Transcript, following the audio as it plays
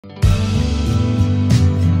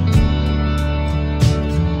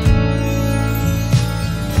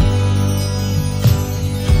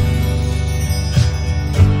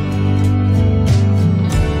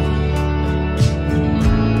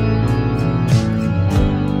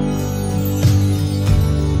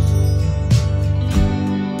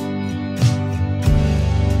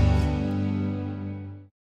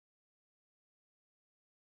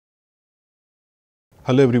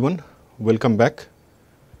Hello everyone, welcome back.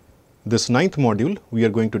 This ninth module we are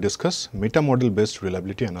going to discuss meta-model based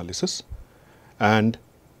reliability analysis, and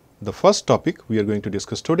the first topic we are going to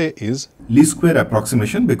discuss today is least square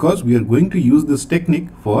approximation, because we are going to use this technique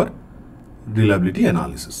for reliability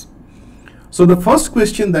analysis. So the first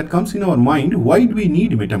question that comes in our mind, why do we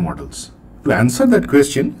need meta models? To answer that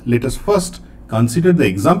question, let us first consider the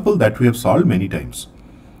example that we have solved many times.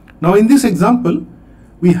 Now in this example,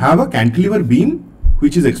 we have a cantilever beam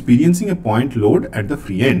which is experiencing a point load at the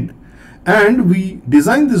free end, and we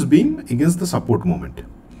design this beam against the support moment.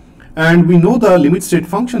 And we know the limit state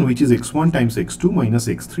function, which is x1 times x2 minus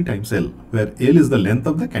x3 times L, where L is the length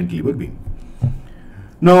of the cantilever beam.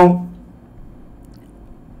 Now,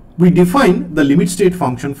 we define the limit state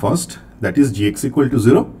function first, that is gx equal to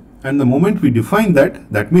 0. And the moment we define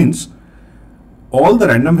that, that means all the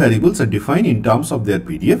random variables are defined in terms of their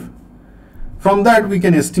PDF. From that, we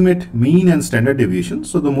can estimate mean and standard deviation.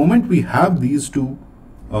 So the moment we have these two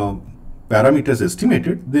parameters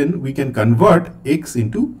estimated, then we can convert x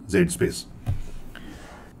into z space,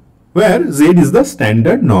 where z is the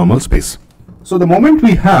standard normal space. So the moment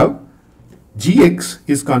we have gx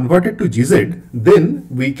is converted to gz, then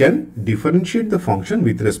we can differentiate the function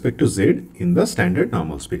with respect to z in the standard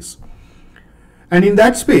normal space. And in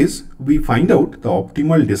that space, we find out the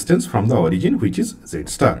optimal distance from the origin, which is z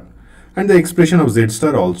star. And the expression of z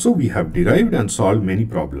star also we have derived and solved many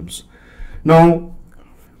problems. Now,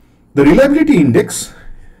 the reliability index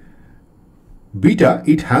beta,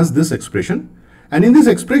 it has this expression, and in this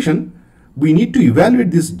expression we need to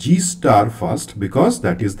evaluate this g star first, because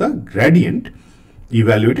that is the gradient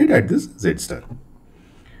evaluated at this z star.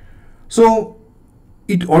 So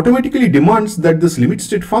it automatically demands that this limit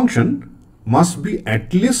state function must be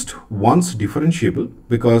at least once differentiable,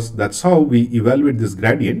 because that's how we evaluate this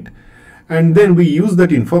gradient, and then we use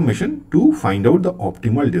that information to find out the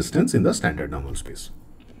optimal distance in the standard normal space.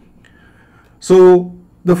 So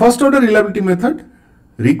the first order reliability method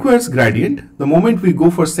requires gradient. The moment we go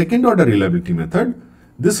for second order reliability method,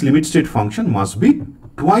 this limit state function must be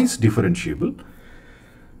twice differentiable,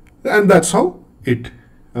 and that's how it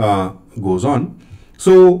goes on.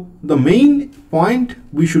 So the main point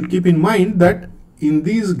we should keep in mind that in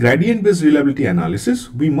these gradient based reliability analysis,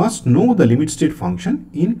 we must know the limit state function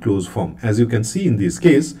in closed form. As you can see in this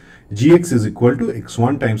case, gx is equal to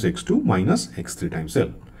x1 times x2 minus x3 times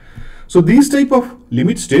L. So these type of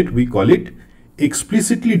limit state, we call it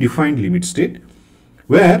explicitly defined limit state,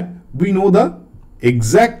 where we know the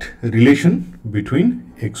exact relation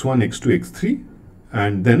between x1, x2, x3,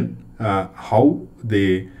 and then how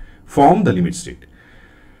they form the limit state.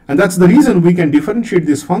 And that's the reason we can differentiate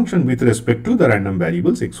this function with respect to the random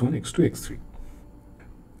variables x1, x2, x3.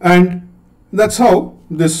 And that's how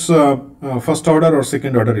this first order or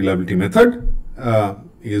second order reliability method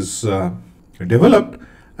is developed,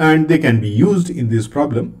 and they can be used in this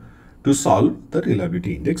problem to solve the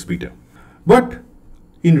reliability index beta. But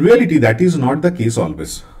in reality, that is not the case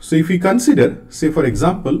always. So if we consider, say for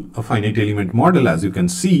example, a finite element model, as you can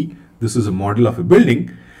see, this is a model of a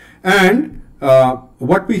building, and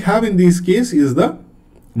what we have in this case is the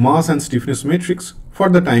mass and stiffness matrix. For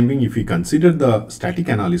the time being, if we consider the static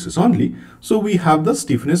analysis only, so we have the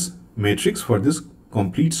stiffness matrix for this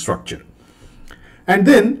complete structure. And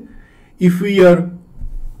then if we are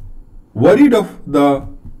worried of the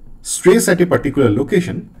stress at a particular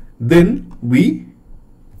location, then we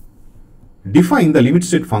define the limit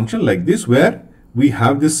state function like this, where we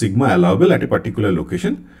have this sigma allowable at a particular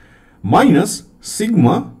location minus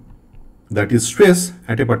sigma, that is stress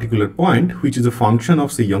at a particular point, which is a function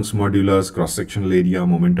of, say, Young's modulus, cross-sectional area,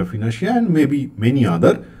 moment of inertia, and maybe many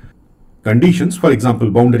other conditions. For example,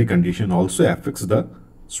 boundary condition also affects the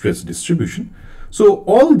stress distribution. So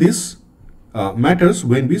all this matters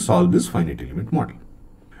when we solve this finite element model.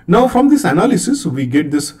 Now from this analysis, we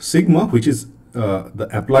get this sigma, which is the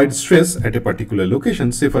applied stress at a particular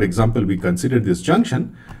location. Say for example, we consider this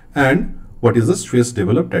junction, and what is the stress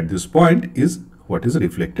developed at this point is what is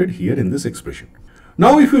reflected here in this expression.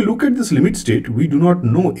 Now if you look at this limit state, we do not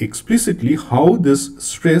know explicitly how this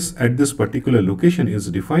stress at this particular location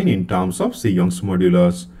is defined in terms of, say, Young's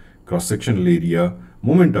modulus, cross-sectional area,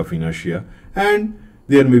 moment of inertia, and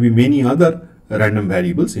there may be many other random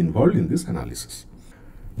variables involved in this analysis.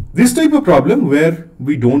 This type of problem where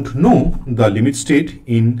we don't know the limit state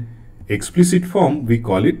in explicit form, we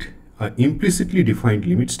call it an implicitly defined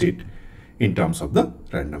limit state in terms of the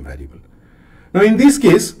random variable. Now in this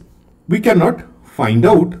case, we cannot find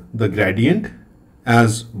out the gradient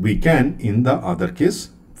as we can in the other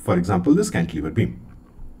case, for example, this cantilever beam.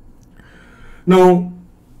 Now,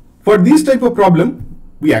 for this type of problem,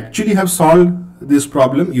 we actually have solved this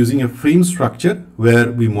problem using a frame structure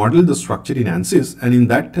where we model the structure in ANSYS, and in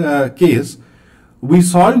that case, we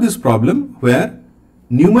solved this problem where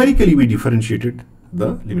numerically we differentiated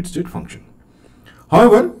the limit state function.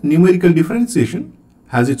 However, numerical differentiation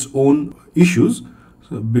has its own issues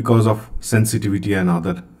because of sensitivity and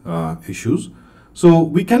other issues. So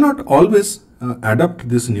we cannot always adapt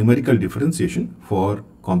this numerical differentiation for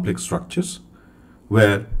complex structures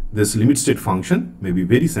where this limit state function may be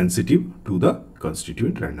very sensitive to the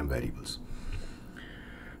constituent random variables.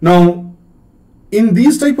 Now, in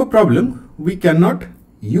these type of problem, we cannot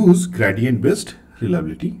use gradient based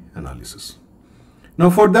reliability analysis. Now,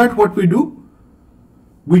 for that, what we do,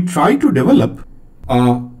 we try to develop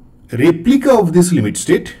a replica of this limit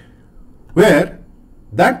state where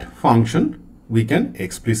that function we can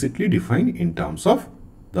explicitly define in terms of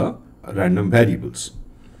the random variables.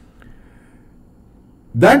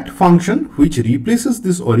 That function which replaces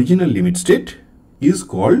this original limit state is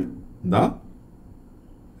called the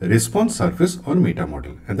response surface or meta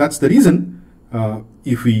model, and that's the reason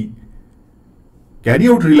if we carry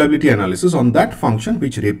out reliability analysis on that function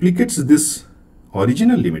which replicates this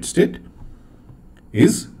original limit state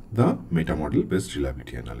is the meta model based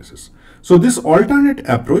reliability analysis. So this alternate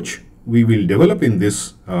approach we will develop in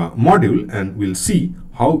this module, and we'll see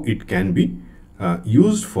how it can be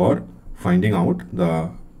used for finding out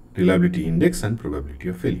the reliability index and probability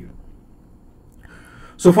of failure.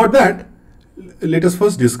 So for that, let us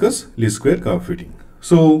first discuss least square curve fitting.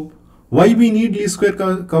 So why we need least square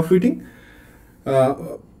curve fitting?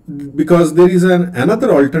 Because there is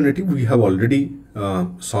another alternative we have already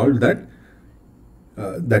solved,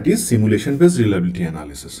 that is simulation based reliability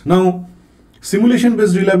analysis. Now, simulation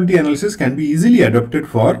based reliability analysis can be easily adapted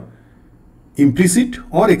for implicit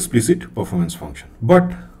or explicit performance function.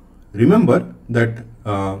 But remember that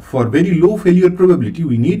for very low failure probability,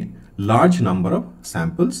 we need large number of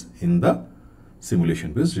samples in the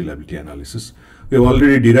simulation based reliability analysis. We have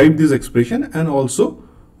already derived this expression and also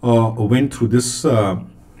went through this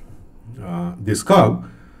this curve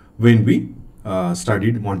when we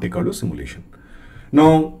studied Monte Carlo simulation.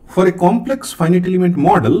 Now, for a complex finite element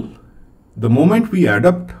model, the moment we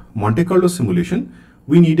adapt Monte Carlo simulation,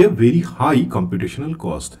 we need a very high computational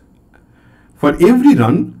cost. For every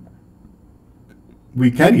run we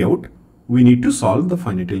carry out, we need to solve the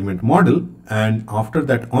finite element model, and after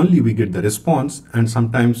that only we get the response. And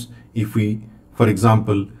sometimes if we, for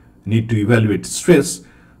example, need to evaluate stress,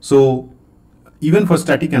 so even for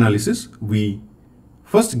static analysis, we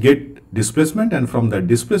first get displacement, and from that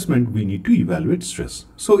displacement we need to evaluate stress.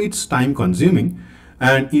 So it's time consuming,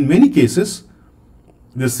 and in many cases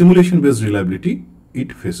the simulation based reliability,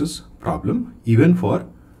 it faces problem even for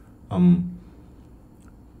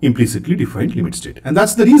implicitly defined limit state. And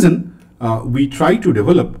that's the reason we try to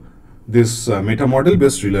develop this meta model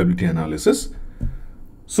based reliability analysis.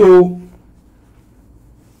 So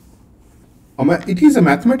it is a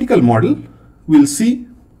mathematical model. We'll see,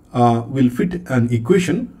 we'll fit an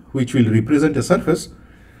equation which will represent a surface,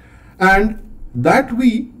 and that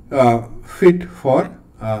we fit for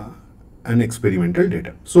an experimental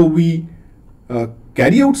data. So we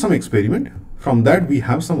carry out some experiment, from that we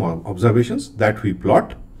have some observations that we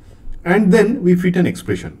plot, and then we fit an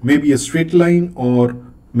expression, maybe a straight line or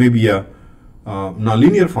maybe a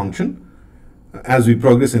nonlinear function. As we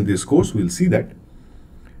progress in this course, we'll see that.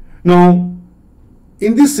 Now,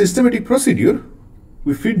 in this systematic procedure,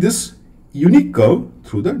 we fit this unique curve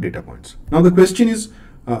through the data points. Now the question is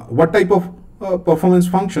what type of performance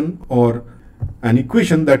function or an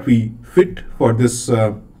equation that we fit for this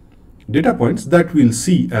data points, that we'll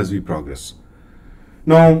see as we progress.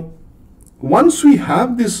 Now, once we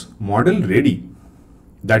have this model ready,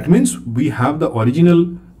 that means we have the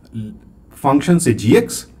original function, say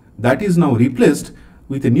gx, that is now replaced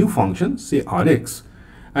with a new function, say rx.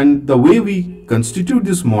 And the way we constitute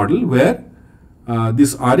this model where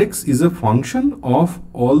this rx is a function of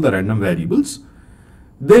all the random variables,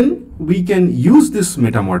 then we can use this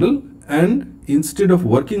meta model, and instead of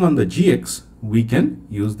working on the gx, we can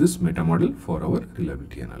use this meta model for our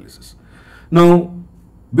reliability analysis. Now,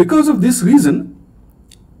 because of this reason,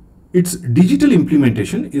 its digital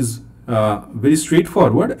implementation is very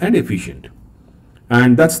straightforward and efficient,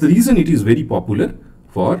 and that's the reason it is very popular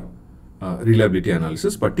for reliability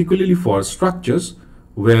analysis, particularly for structures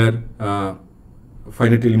where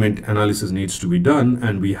finite element analysis needs to be done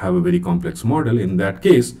and we have a very complex model. In that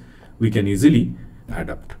case, we can easily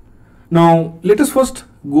adapt. Now, let us first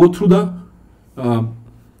go through the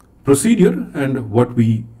procedure and what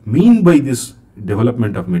we mean by this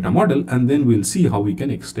development of meta model, and then we'll see how we can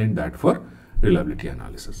extend that for reliability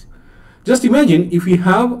analysis. Just imagine if we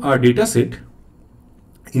have a data set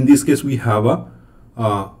In this case, we have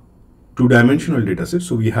a two-dimensional data set.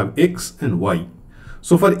 So we have x and y.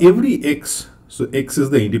 So for every x, so x is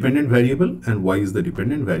the independent variable and y is the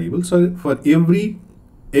dependent variable. So for every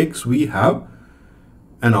x, we have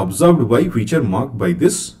an observed y which are marked by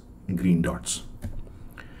this green dots.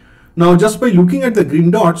 Now, just by looking at the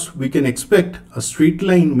green dots, we can expect a straight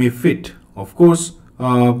line may fit. Of course,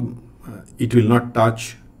 it will not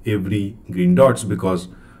touch every green dots because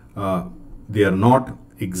they are not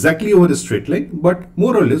exactly over a straight line, but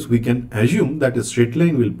more or less we can assume that a straight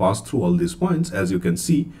line will pass through all these points, as you can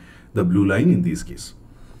see the blue line in this case.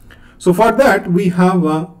 So for that, we have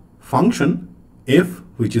a function f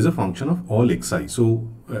which is a function of all xi. So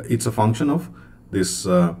it's a function of this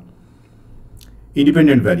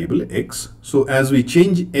independent variable x. So as we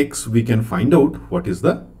change x, we can find out what is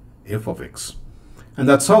the f of x. And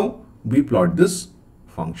that's how we plot this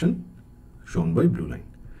function shown by blue line.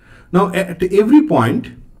 Now at every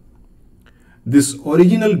point, this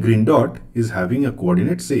original green dot is having a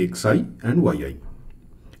coordinate, say xi and yi.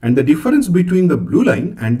 And the difference between the blue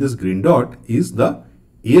line and this green dot is the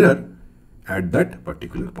error at that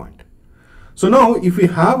particular point. So now if we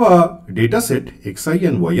have a data set xi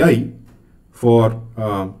and yi for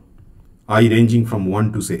I ranging from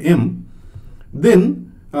 1 to say m,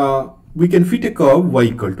 then we can fit a curve y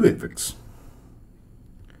equal to fx.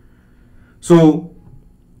 So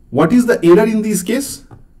what is the error in this case?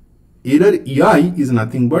 Error ei is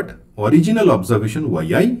nothing but original observation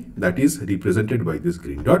yi, that is represented by this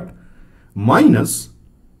green dot, minus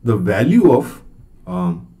the value of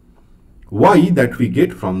y that we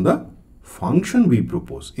get from the function we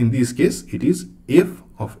propose. In this case, it is f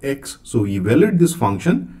of x. So we evaluate this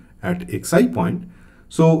function at xi point.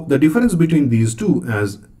 So the difference between these two,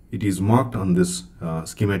 as it is marked on this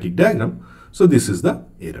schematic diagram, so this is the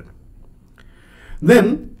error.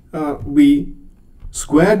 Then we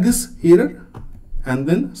square this error and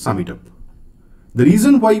then sum it up. The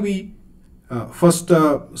reason why we first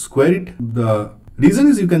square it, the reason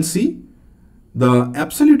is, you can see the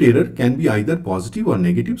absolute error can be either positive or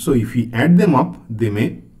negative. So if we add them up, they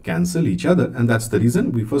may cancel each other, and that's the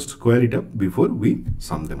reason we first square it up before we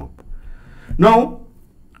sum them up. Now,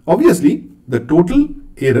 obviously, the total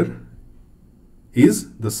error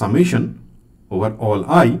is the summation over all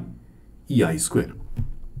ei square.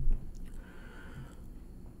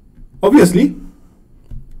 Obviously,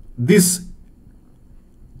 this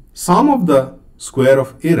sum of the square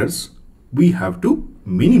of errors we have to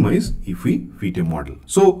minimize if we fit a model.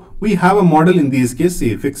 So we have a model in this case,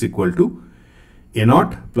 say fx equal to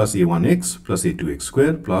a0 plus a1x plus a2x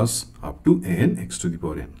square plus up to an x to the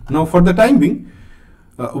power n. Now for the time being,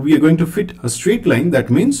 we are going to fit a straight line. That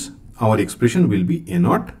means our expression will be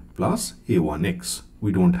a0 plus a1x.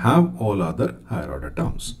 We don't have all other higher order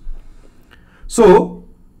terms. So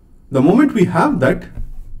the moment we have that,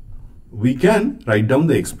 we can write down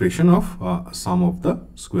the expression of sum of the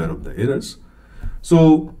square of the errors.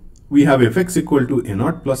 So we have fx equal to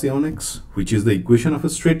a0 plus a1x, which is the equation of a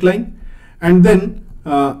straight line. And then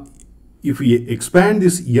if we expand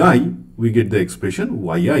this ei, we get the expression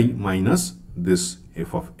yi minus this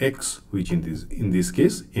f of x, which in this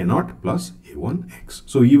case a0 plus a1x.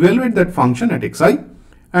 So evaluate that function at xi,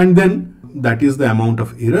 and then that is the amount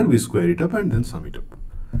of error. We square it up and then sum it up.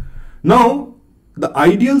 Now the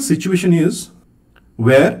ideal situation is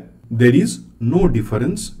where there is no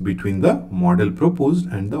difference between the model proposed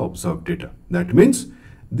and the observed data. That means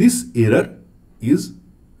this error is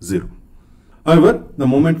 0. However, the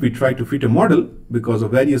moment we try to fit a model, because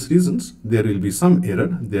of various reasons, there will be some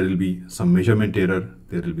error, there will be some measurement error,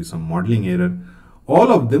 there will be some modeling error.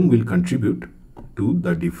 All of them will contribute to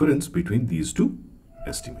the difference between these two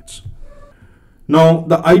estimates. Now,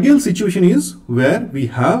 the ideal situation is where we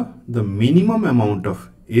have the minimum amount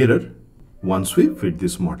of error once we fit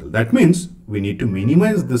this model. That means we need to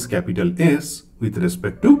minimize this capital S with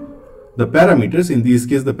respect to the parameters. In this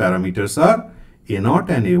case, the parameters are a0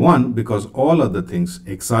 and a1, because all other things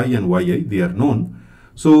xi and yi, they are known.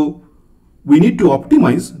 So we need to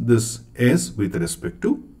optimize this S with respect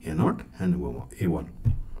to a0 and a1.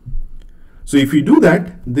 So if we do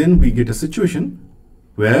that, then we get a situation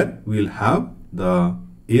where we'll have the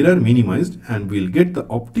error minimized and we'll get the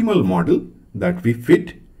optimal model that we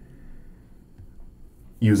fit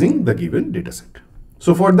using the given dataset.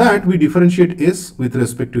 So for that, we differentiate S with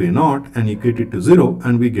respect to a0 and equate it to 0,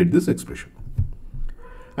 and we get this expression.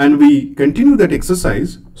 And we continue that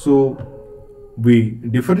exercise. So we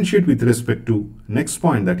differentiate with respect to next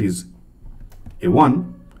point, that is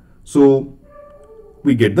a1. So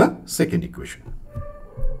we get the second equation.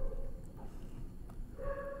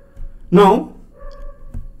 Now,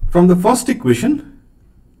 from the first equation,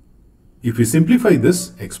 if we simplify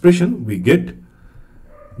this expression, we get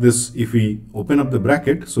this. If we open up the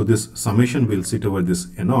bracket, so this summation will sit over this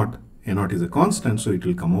a naught. A naught is a constant, so it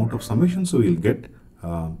will come out of summation. So we'll get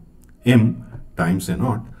m times a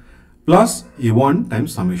naught plus a1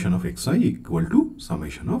 times summation of xi equal to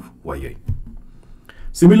summation of yi.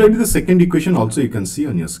 Similarly, the second equation also you can see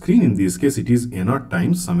on your screen. In this case, it is a naught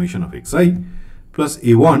times summation of xi plus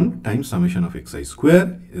a1 times summation of xi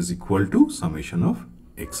square is equal to summation of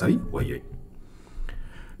xi yi.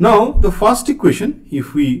 Now, the first equation,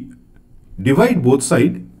 if we divide both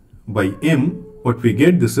sides by m, what we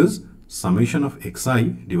get, this is summation of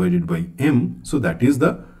xi divided by m. So that is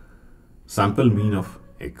the sample mean of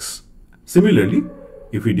x. Similarly,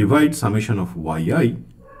 if we divide summation of yi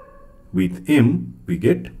with m, we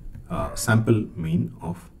get sample mean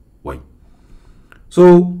of y.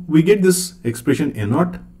 So we get this expression a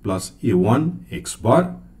naught plus a1 x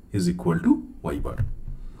bar is equal to y bar.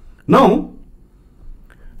 Now,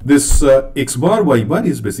 this x bar y bar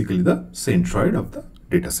is basically the centroid of the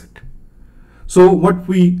data set. So what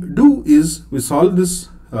we do is we solve this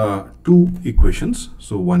two equations.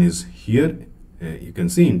 So one is here, you can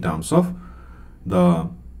see in terms of the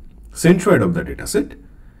centroid of the data set,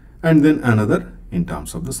 and then another in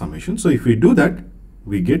terms of the summation. So if we do that,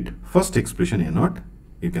 we get first expression a naught,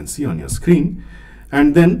 you can see on your screen,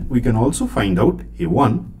 and then we can also find out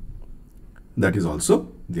a1, that is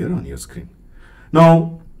also there on your screen.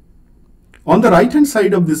 Now, on the right hand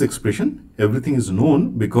side of this expression, everything is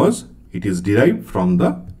known because it is derived from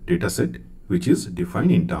the data set which is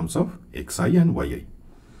defined in terms of xi and yi.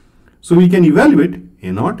 So we can evaluate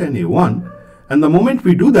a naught and a1, and the moment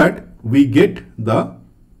we do that, we get the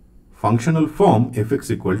functional form fx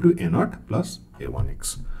equal to a naught plus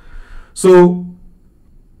a1x. So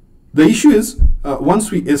the issue is, once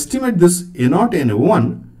we estimate this a naught and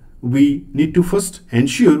a1, we need to first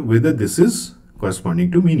ensure whether this is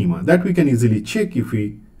corresponding to minima. That we can easily check if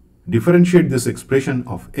we differentiate this expression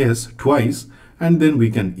of s twice, and then we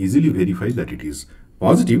can easily verify that it is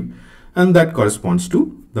positive and that corresponds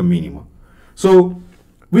to the minima. So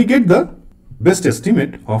we get the best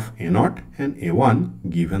estimate of a naught and a1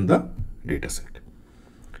 given the data set.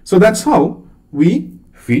 So that's how we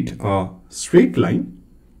fit a straight line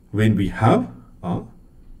when we have a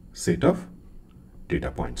set of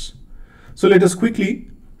data points. So let us quickly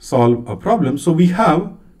solve a problem. So we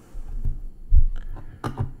have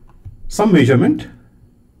some measurement.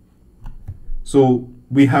 So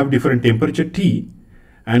we have different temperature T,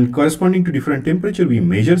 and corresponding to different temperature we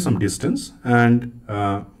measure some distance, and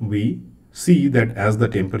we see that as the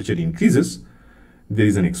temperature increases there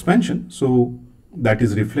is an expansion. So that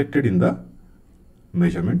is reflected in the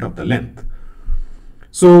measurement of the length.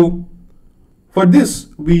 So for this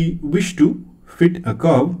we wish to fit a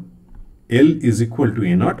curve L is equal to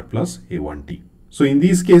a naught plus a1t. So in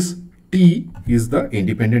this case, t is the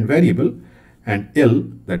independent variable and L,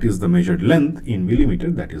 that is the measured length in millimeter,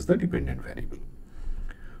 that is the dependent variable.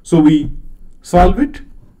 So we solve it.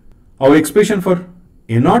 Our expression for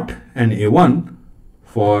a naught and a1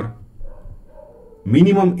 for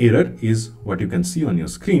minimum error is what you can see on your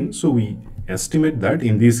screen. So we estimate that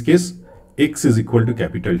in this case x is equal to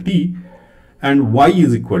capital T and y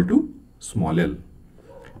is equal to small l.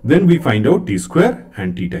 Then we find out t square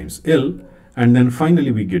and t times L, and then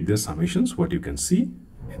finally we get the summations, what you can see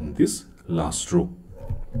in this last row.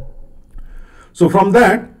 So from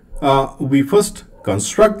that we first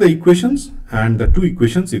construct the equations, and the two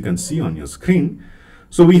equations you can see on your screen.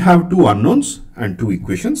 So we have two unknowns and two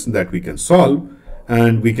equations that we can solve,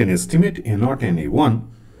 and we can estimate a naught and a1.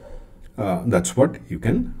 That's what you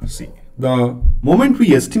can see. The moment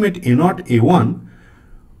we estimate a naught a1,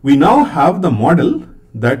 we now have the model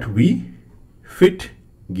that we fit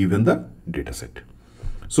given the data set.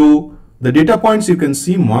 So the data points you can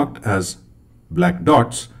see marked as black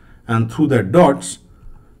dots, and through the dots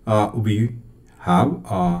we have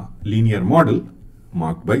a linear model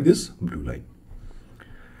marked by this blue line.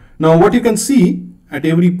 Now what you can see, at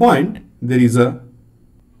every point there is a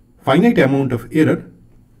finite amount of error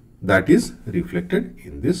that is reflected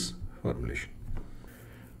in this formulation.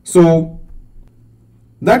 So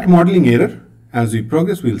that modeling error, as we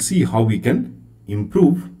progress, we'll see how we can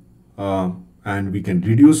improve and we can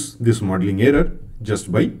reduce this modeling error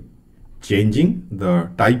just by changing the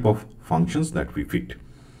type of functions that we fit.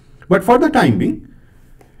 But for the time being,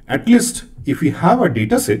 at least if we have a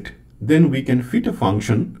data set, then we can fit a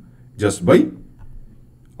function just by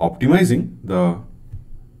optimizing the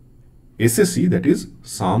SSE, that is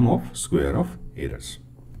sum of square of errors.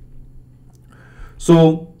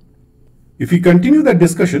 So if we continue that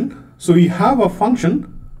discussion, so we have a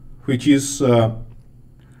function which is a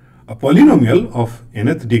a polynomial of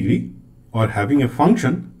nth degree or having a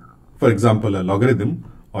function, for example, a logarithm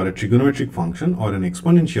or a trigonometric function or an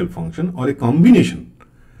exponential function or a combination,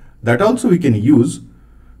 that also we can use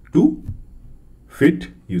to fit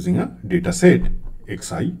using a data set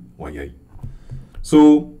xi, yi.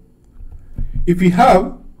 So if we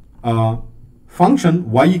have a function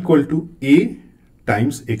y equal to a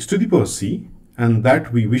times x to the power c, and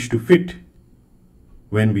that we wish to fit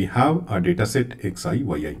when we have a data set xi,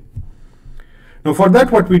 yi. Now for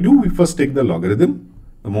that, what we do, we first take the logarithm.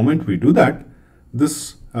 The moment we do that,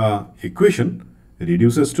 this equation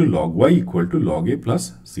reduces to log y equal to log a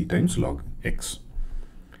plus c times log x.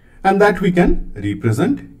 And that we can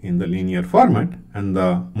represent in the linear format. And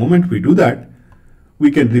the moment we do that,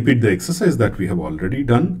 we can repeat the exercise that we have already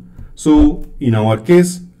done. So in our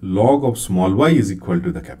case, log of small y is equal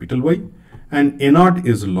to the capital Y, and a0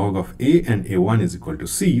 is log of a and a1 is equal to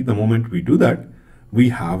c. The moment we do that, we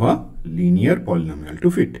have a linear polynomial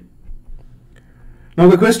to fit. Now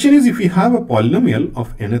the question is, if we have a polynomial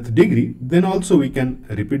of nth degree, then also we can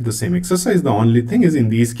repeat the same exercise. The only thing is, in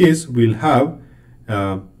this case, we'll have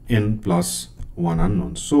n plus 1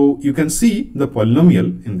 unknowns. So you can see the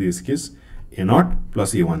polynomial in this case, a0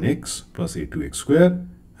 plus a1x plus a2x square,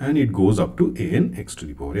 and it goes up to an x to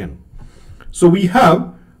the power n. So we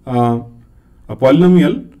have a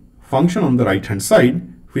polynomial function on the right hand side,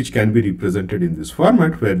 which can be represented in this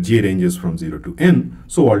format where j ranges from 0 to n.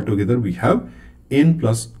 So altogether we have n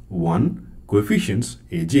plus 1 coefficients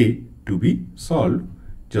aj to be solved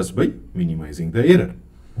just by minimizing the error.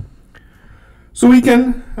 So we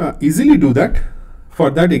can easily do that. For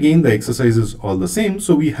that, again, the exercise is all the same.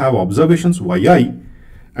 So we have observations yi,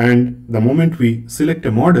 and the moment we select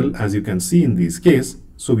a model, as you can see in this case,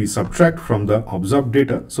 so we subtract from the observed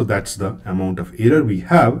data. So that's the amount of error we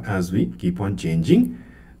have as we keep on changing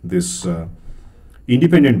this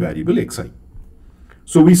independent variable xi.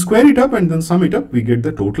 So we square it up and then sum it up. We get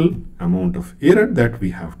the total amount of error that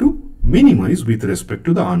we have to minimize with respect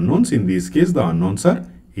to the unknowns. In this case, the unknowns are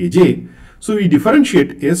aj. So we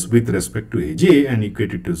differentiate s with respect to aj and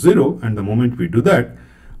equate it to 0. And the moment we do that,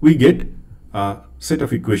 we get a set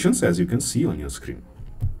of equations as you can see on your screen.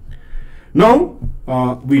 Now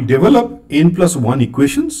we develop n plus 1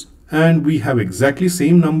 equations, and we have exactly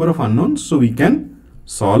same number of unknowns. So we can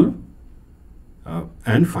solve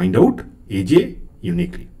and find out aj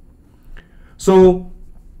uniquely. So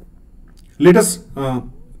let us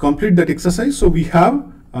complete that exercise. So we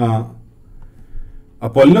have a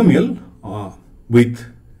polynomial with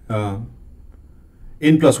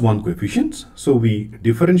n plus 1 coefficients. So we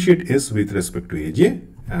differentiate s with respect to aj,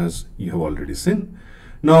 as you have already seen.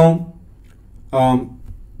 Now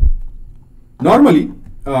normally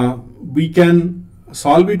we can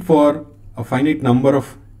solve it for a finite number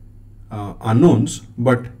of unknowns,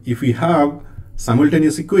 but if we have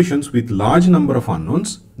simultaneous equations with large number of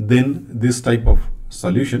unknowns, then this type of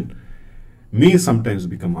solution may sometimes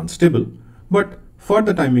become unstable. But for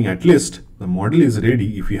the time being, at least the model is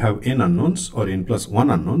ready. If we have n unknowns or n plus 1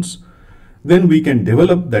 unknowns, then we can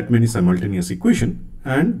develop that many simultaneous equation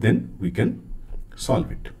and then we can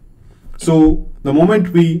solve it. So the moment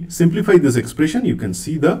we simplify this expression, you can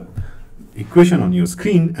see the equation on your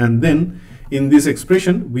screen, and then in this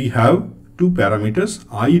expression we have two parameters,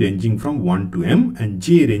 I ranging from 1 to m and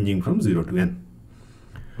j ranging from 0 to n.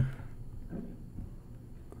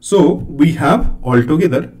 So we have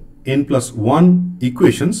altogether n plus 1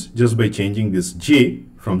 equations just by changing this j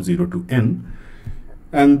from 0 to n,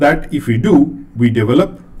 and that if we do, we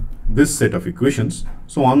develop this set of equations.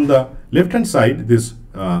 So on the left hand side, this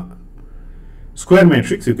square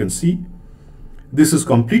matrix, you can see this is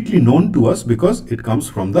completely known to us because it comes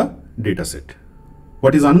from the data set.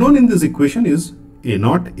 What is unknown in this equation is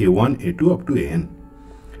a0, a1, a2 up to an.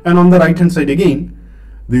 And on the right hand side again,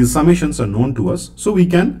 these summations are known to us. So we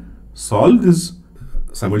can solve this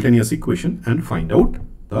simultaneous equation and find out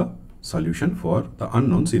the solution for the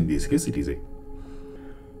unknowns. In this case, it is a.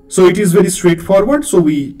 So it is very straightforward. So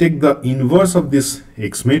we take the inverse of this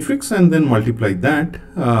X matrix and then multiply that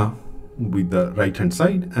with the right hand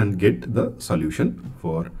side and get the solution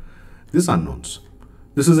for these unknowns.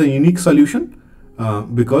 This is a unique solution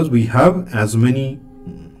because we have as many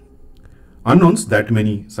unknowns, that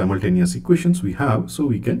many simultaneous equations we have, so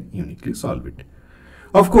we can uniquely solve it.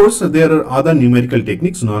 Of course, there are other numerical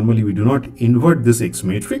techniques. Normally, we do not invert this X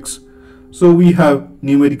matrix. So we have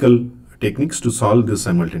numerical techniques to solve these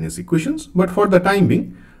simultaneous equations. But for the time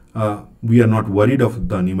being, we are not worried of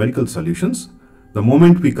the numerical solutions. The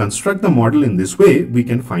moment we construct the model in this way, we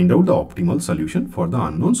can find out the optimal solution for the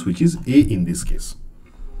unknowns, which is A in this case.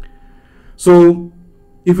 So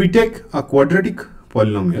if we take a quadratic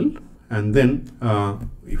polynomial, and then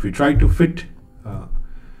if we try to fit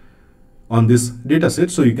on this data set,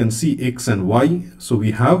 so you can see x and y, so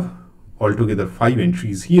we have altogether 5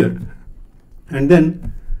 entries here, and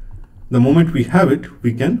then the moment we have it,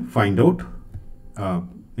 we can find out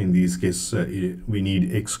in this case we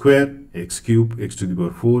need x square, x cube, x to the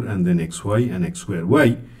power 4, and then xy and x square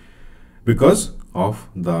y, because of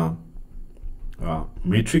the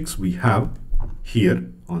matrix we have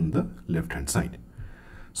here on the left hand side.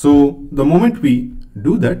 So the moment we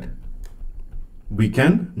do that, we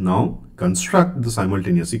can now construct the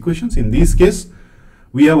simultaneous equations. In this case,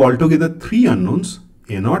 we have altogether 3 unknowns,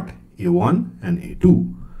 a0, a1 and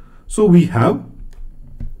a2. So we have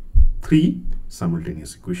 3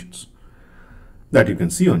 simultaneous equations that you can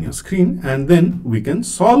see on your screen, and then we can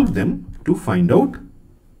solve them to find out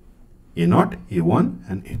a0, a1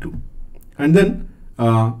 and a2. And then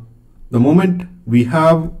the moment we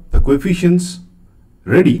have the coefficients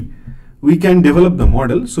ready, we can develop the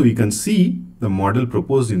model. So you can see the model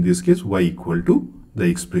proposed in this case, y equal to the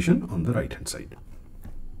expression on the right hand side.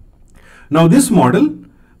 Now this model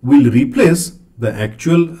will replace the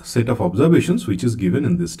actual set of observations which is given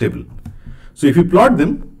in this table. So if you plot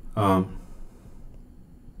them,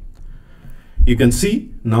 you can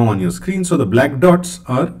see now on your screen, so the black dots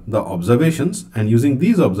are the observations, and using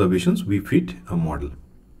these observations we fit a model.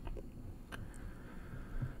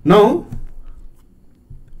 Now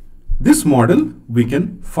this model we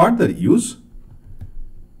can further use,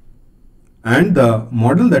 and the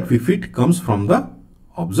model that we fit comes from the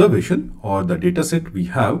observation or the data set we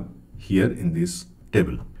have here in this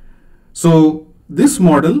table. So this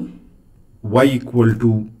model, y equal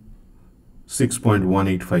to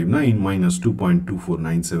 6.1859 minus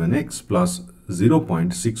 2.2497x plus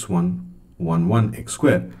 0.6111x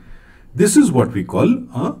square, this is what we call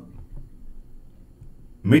a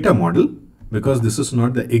meta model, because this is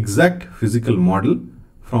not the exact physical model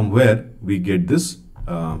from where we get this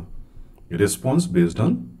response based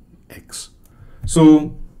on x.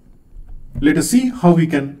 So let us see how we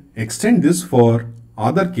can extend this for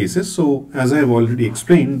other cases. So as I have already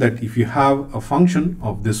explained, that if you have a function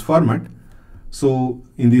of this format, so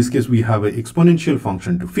in this case we have an exponential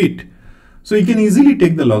function to fit, so you can easily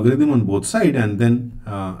take the logarithm on both sides and then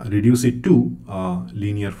reduce it to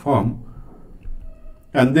linear form,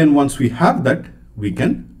 and then once we have that, we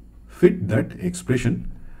can fit that expression.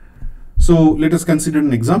 So let us consider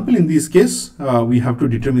an example. In this case, we have to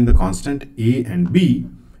determine the constant a and b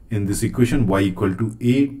in this equation, y equal to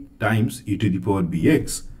a times e to the power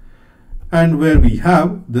bx, and where we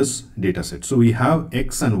have this data set. So we have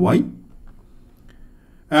x and y,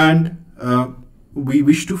 and we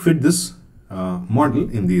wish to fit this model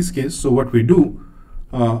in this case. So what we do,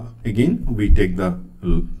 again we take the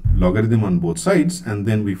logarithm on both sides, and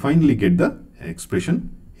then we finally get the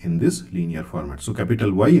expression in this linear format. So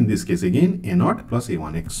capital Y in this case again a0 plus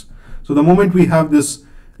a1x. So the moment we have this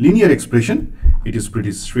linear expression, it is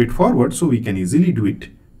pretty straightforward. So we can easily do it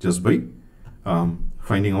just by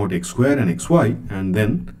finding out x square and xy, and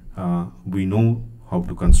then we know how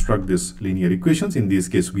to construct this linear equations. In this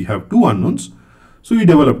case we have 2 unknowns, so we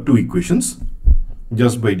develop 2 equations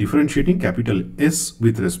just by differentiating capital S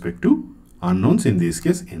with respect to unknowns, in this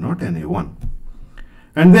case a0 and a1.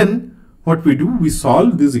 And then what we do, we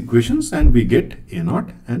solve these equations and we get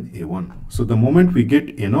a0 and a1. So the moment we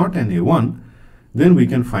get a0 and a1, then we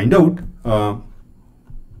can find out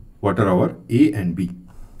what are our a and b.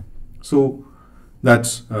 So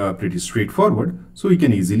that's pretty straightforward. So we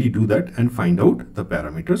can easily do that and find out the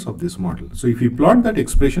parameters of this model. So if we plot that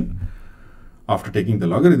expression after taking the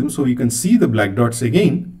logarithm, so you can see the black dots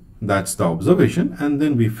again, that's the observation, and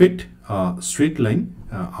then we fit a straight line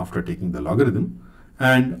after taking the logarithm.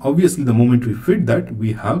 And obviously the moment we fit that,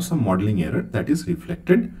 we have some modeling error that is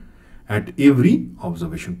reflected at every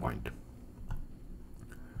observation point.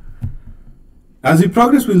 As we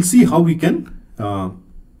progress, we'll see how we can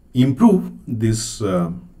improve this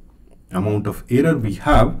amount of error we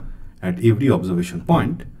have at every observation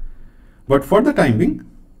point. But for the time being,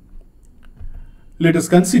 let us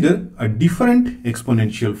consider a different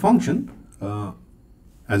exponential function.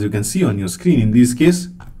 As you can see on your screen, in this case,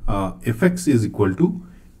 fx is equal to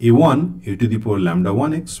a1 e to the power lambda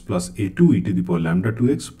 1x plus a2 e to the power lambda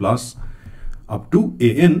 2x plus up to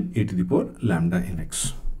an e to the power lambda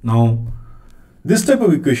nx. Now, this type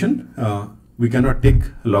of equation, we cannot take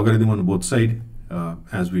logarithm on both sides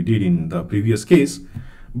as we did in the previous case,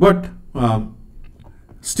 but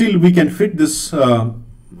still we can fit this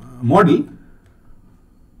model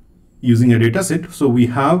using a data set. So we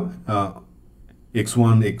have x1,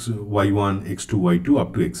 y1, x2, y2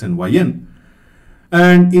 up to xn, yn,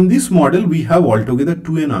 And in this model, we have altogether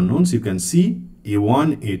 2n unknowns. You can see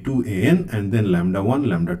a1, a2, an, and then lambda 1,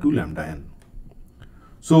 lambda 2, lambda n.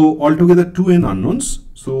 So altogether 2n unknowns.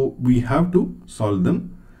 So we have to solve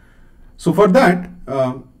them. So for that,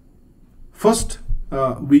 first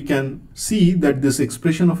we can see that this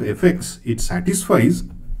expression of fx, it satisfies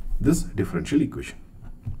this differential equation.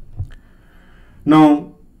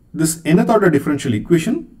 Now this nth order differential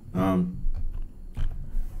equation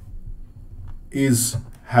is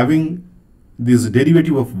having this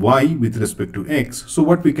derivative of y with respect to x. So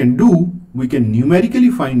what we can do, we can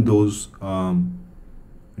numerically find those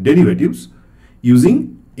derivatives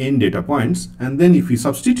using n data points, and then if we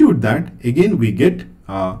substitute that, again we get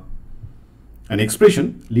an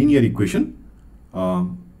expression, linear equation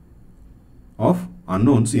of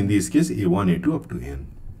unknowns, in this case a1, a2 up to n.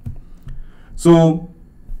 So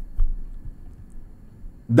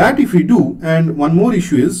that if we do, and one more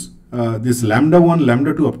issue is this lambda 1,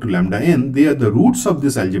 lambda 2 up to lambda n, they are the roots of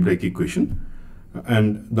this algebraic equation,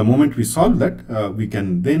 and the moment we solve that, we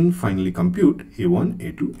can then finally compute a1,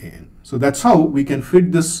 a2, an. So that's how we can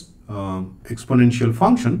fit this exponential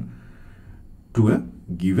function to a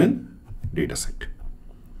given data set.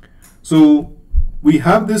 So we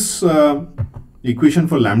have this equation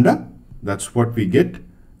for lambda. That's what we get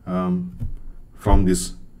from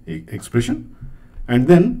this expression. And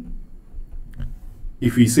then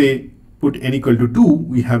if we say put n equal to 2,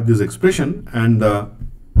 we have this expression, and the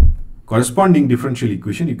corresponding differential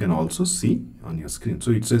equation you can also see on your screen.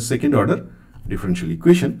 So it's a second order differential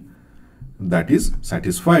equation that is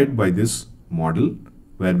satisfied by this model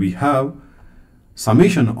where we have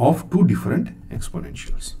summation of two different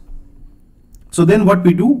exponentials. So then what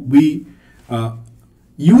we do, we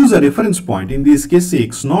use a reference point. In this case, say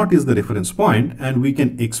x0 is the reference point, and we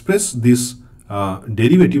can express this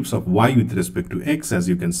derivatives of y with respect to x, as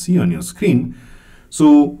you can see on your screen.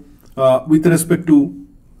 So with respect to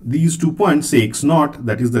these 2 points, say x0,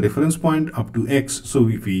 that is the reference point, up to x. So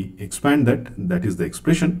if we expand that, that is the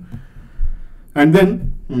expression. And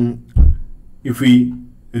then if we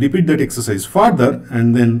repeat that exercise further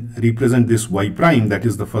and then represent this y prime, that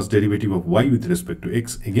is the first derivative of y with respect to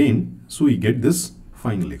x again, so we get this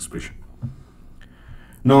final expression.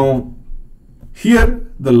 Now here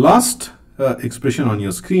the last expression on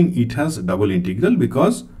your screen, it has a double integral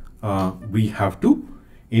because we have to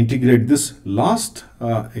integrate this last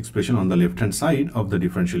expression on the left hand side of the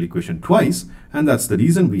differential equation twice, and that's the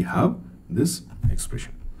reason we have this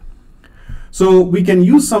expression. So we can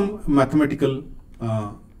use some mathematical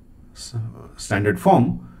standard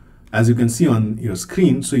form, as you can see on your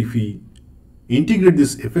screen. So if we integrate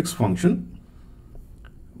this fx function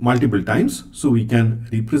multiple times, so we can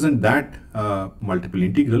represent that multiple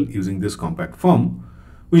integral using this compact form.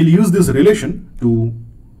 We'll use this relation to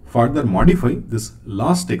further modify this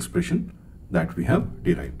last expression that we have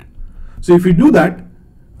derived. So if we do that,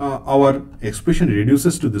 our expression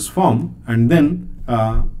reduces to this form, and then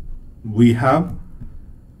we have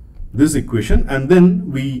this equation, and then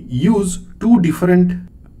we use two different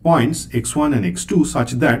points x1 and x2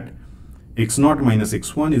 such that x0 minus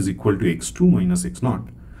x1 is equal to x2 minus x0.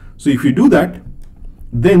 So if we do that,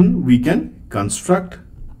 then we can construct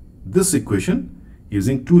this equation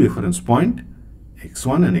using two reference point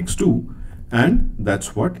x1 and x2, and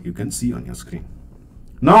that's what you can see on your screen.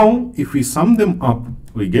 Now if we sum them up,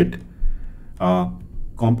 we get a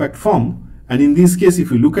compact form. And in this case,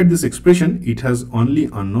 if you look at this expression, it has only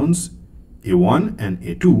unknowns a1 and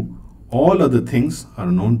a2. All other things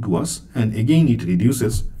are known to us, and again it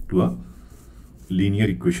reduces to a linear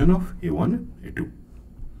equation of a1 and a2.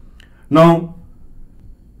 Now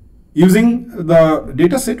using the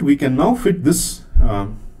data set, we can now fit this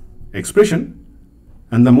expression,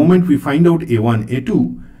 and the moment we find out a1,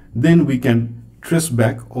 a2, then we can trace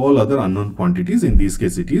back all other unknown quantities. In this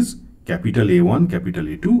case, it is capital A1, capital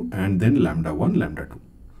A2, and then lambda 1, lambda 2.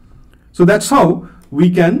 So that's how we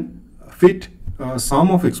can fit sum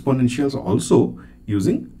of exponentials also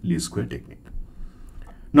using least square technique.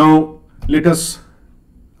 Now let us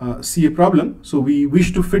see a problem. So we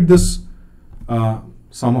wish to fit this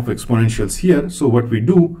sum of exponentials here. So what we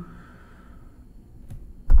do,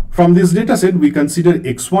 from this data set, we consider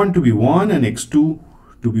x1 to be 1 and x2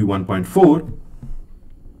 to be 1.4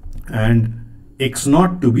 and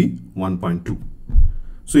x0 to be 1.2.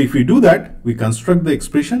 So if we do that, we construct the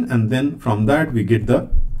expression, and then from that we get the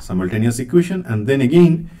simultaneous equation, and then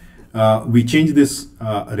again we change this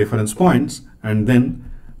reference points, and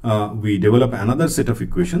then we develop another set of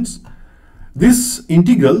equations. These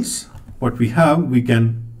integrals, what we have, we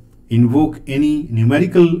can invoke any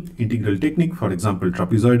numerical integral technique, for example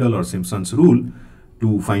trapezoidal or Simpson's rule,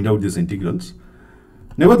 to find out these integrals.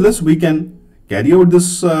 Nevertheless, we can carry out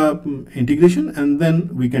this integration, and then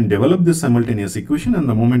we can develop this simultaneous equation, and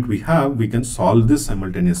the moment we have, we can solve this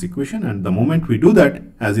simultaneous equation, and the moment we do that,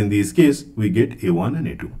 as in this case, we get A1 and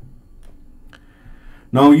A2.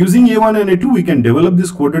 Now using A1 and A2, we can develop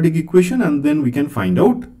this quadratic equation, and then we can find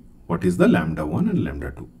out what is the lambda 1 and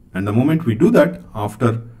lambda 2. And the moment we do that,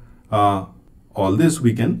 after all this,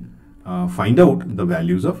 we can find out the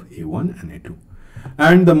values of A1 and A2.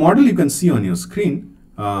 And the model you can see on your screen,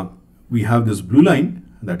 we have this blue line,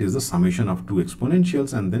 that is the summation of two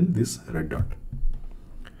exponentials, and then this red dot,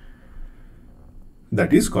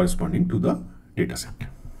 that is corresponding to the data set.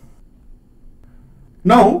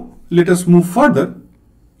 Now let us move further.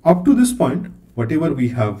 Up to this point, whatever we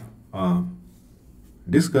have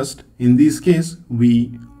discussed, in this case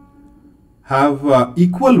we have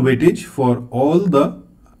equal weightage for all the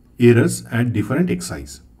errors at different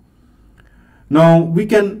xi's. Now we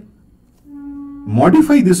can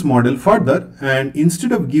modify this model further, and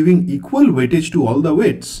instead of giving equal weightage to all the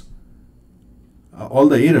weights, all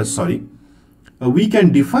the errors, we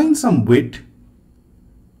can define some weight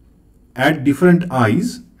at different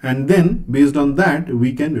i's, and then based on that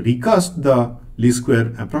we can recast the least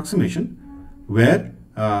square approximation where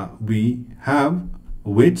we have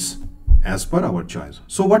weights as per our choice.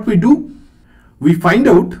 So what we do, we find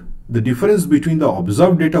out the difference between the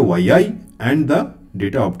observed data yi and the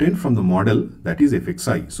data obtained from the model, that is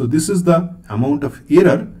fxi. So this is the amount of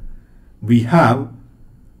error we have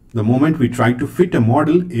the moment we try to fit a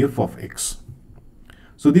model f of x.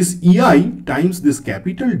 So this ei times this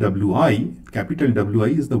capital Wi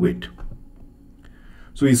is the weight.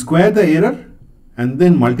 So we square the error and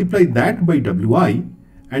then multiply that by Wi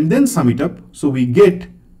and then sum it up. So we get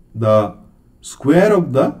the square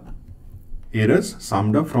of the errors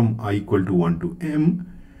summed up from I equal to 1 to m,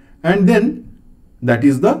 and then that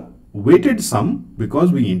is the weighted sum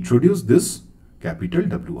because we introduced this capital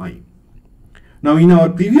Wi. Now in our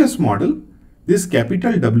previous model, this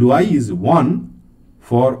capital Wi is 1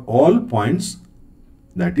 for all points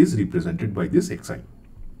that is represented by this xi.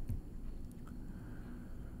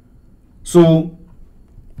 So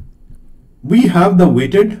we have the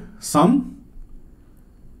weighted sum.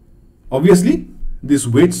 Obviously these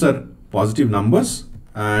weights are positive numbers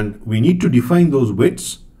and we need to define those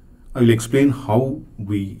weights. I will explain how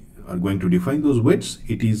we are going to define those weights.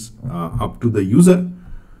 It is up to the user.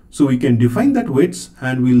 So we can define that weights,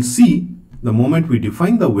 and we'll see the moment we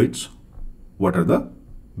define the weights what are the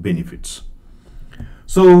benefits.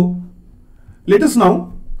 So let us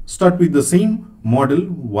now start with the same model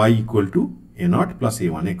y equal to a0 plus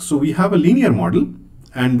a1x. So we have a linear model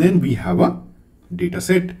and then we have a data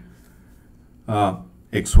set x1,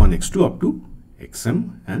 x2 up to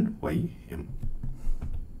xm and ym.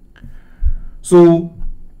 So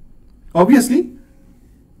obviously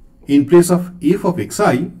in place of f of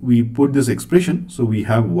xi we put this expression. So we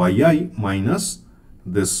have yi minus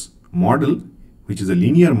this model which is a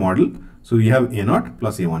linear model. So we have a0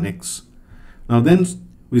 plus a1x. Now then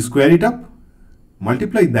we square it up,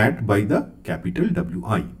 multiply that by the capital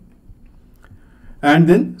Wi, and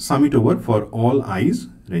then sum it over for all i's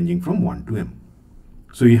ranging from 1 to m.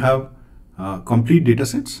 So you have complete data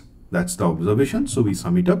sets, that's the observation. So we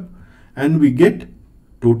sum it up and we get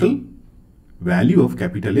total value of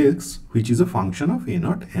capital X, which is a function of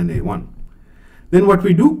a0 and a1. Then what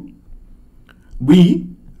we do, we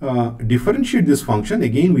differentiate this function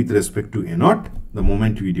again with respect to a0. The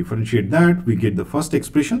moment we differentiate that, we get the first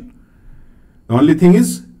expression. The only thing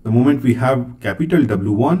is, the moment we have capital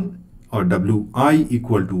W1 or Wi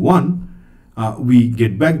equal to 1, we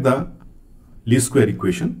get back the least square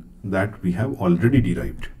equation that we have already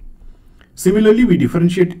derived. Similarly, we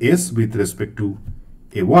differentiate s with respect to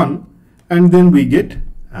a1 and then we get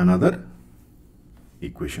another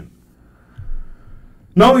equation.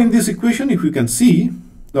 Now in this equation, if you can see,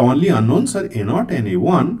 the only unknowns are a0 and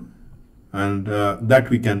a1, and that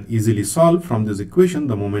we can easily solve from this equation.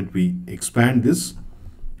 The moment we expand this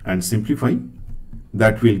and simplify,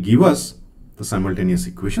 that will give us the simultaneous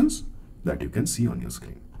equations that you can see on your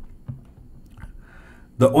screen.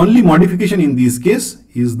 The only modification in this case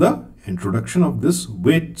is the introduction of this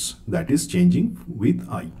weights that is changing with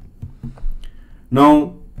I.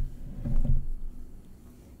 Now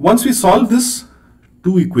once we solve this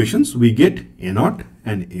two equations, we get a0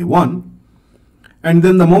 and a1, and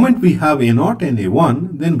then the moment we have a0 and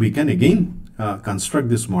a1, then we can again construct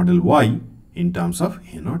this model y in terms of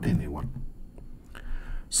a0 and a1.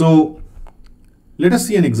 So let us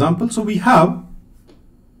see an example. So we have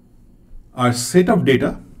our set of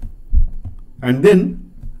data, and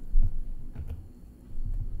then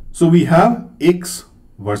so we have x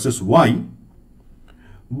versus y,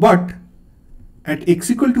 but at x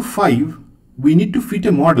equal to 5, we need to fit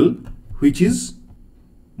a model which is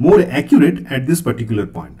more accurate at this particular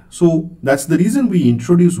point. So that's the reason we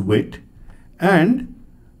introduce weight, and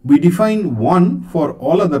we define 1 for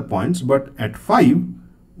all other points, but at 5,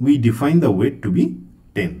 we define the weight to be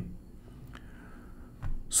 10.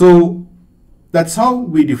 So that's how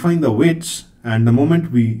we define the weights, and the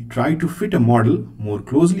moment we try to fit a model more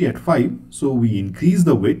closely at 5, so we increase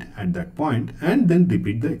the weight at that point and then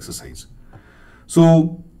repeat the exercise.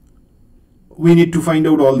 So we need to find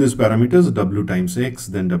out all these parameters, w times x,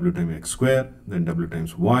 then w times x square, then w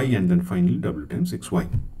times y, and then finally w times xy.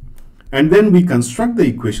 And then we construct the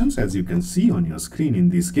equations. As you can see on your screen, in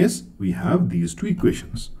this case, we have these two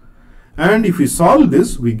equations. And if we solve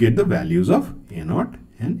this, we get the values of a0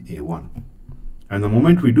 and a1. And the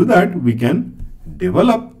moment we do that, we can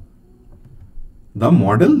develop the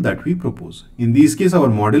model that we propose. In this case, our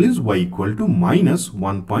model is y equal to minus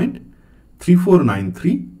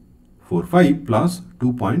 1.349345 plus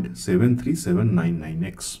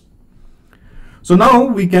 2.73799x. So now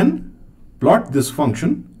we can plot this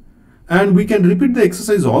function, and we can repeat the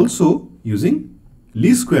exercise also using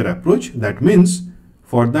least square approach. That means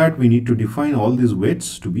for that we need to define all these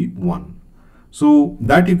weights to be 1. So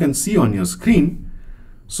that you can see on your screen.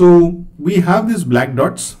 So we have these black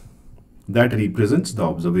dots that represents the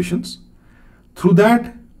observations. Through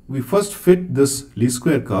that, we first fit this least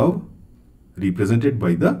square curve represented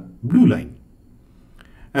by the blue line.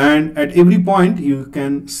 And at every point, you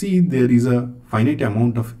can see there is a finite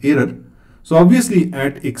amount of error. So obviously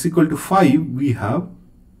at x equal to 5, we have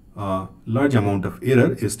a large amount of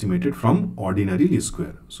error estimated from ordinary least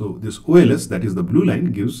square. So this OLS, that is the blue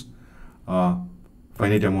line, gives a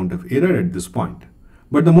finite amount of error at this point.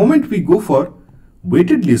 But the moment we go for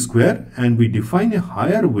weighted least square and we define a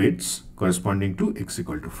higher weights corresponding to x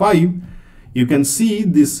equal to 5, you can see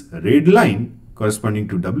this red line corresponding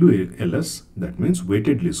to WLS, that means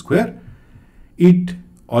weighted least square. It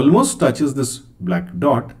almost touches this black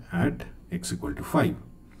dot at x equal to 5.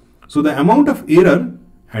 So the amount of error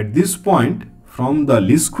at this point from the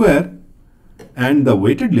least square and the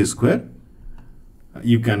weighted least square,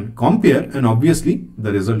 you can compare, and obviously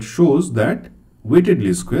the result shows that weighted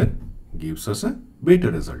least square gives us a better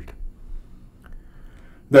result.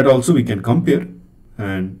 That also we can compare,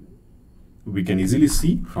 and we can easily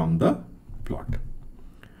see from the plot.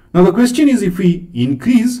 Now the question is, if we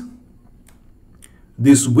increase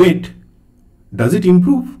this weight, does it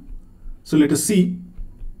improve? So let us see.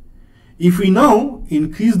 If we now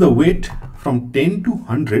increase the weight from 10 to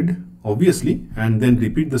 100, obviously, and then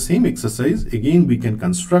repeat the same exercise, again we can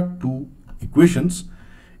construct two equations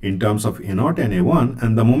in terms of a0 and a1,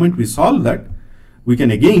 and the moment we solve that, we can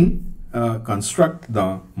again construct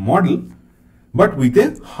the model, but with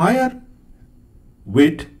a higher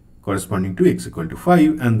weight corresponding to x equal to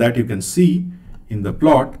 5, and that you can see in the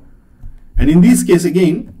plot. And in this case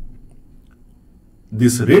again,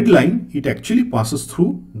 this red line, it actually passes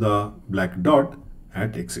through the black dot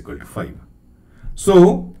at x equal to 5.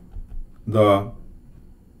 So the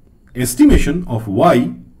estimation of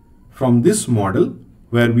y from this model,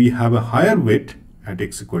 where we have a higher weight at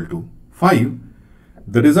x equal to 5,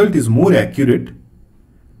 the result is more accurate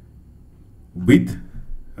with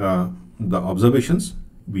the observations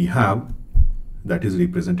we have, that is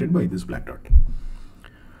represented by this black dot.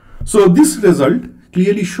 So this result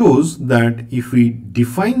clearly shows that if we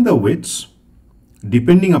define the weights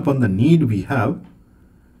depending upon the need we have,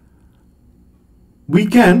 we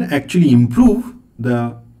can actually improve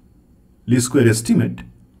the least square estimate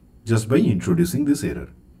just by introducing this error.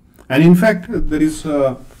 And in fact, there is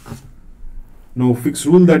no fixed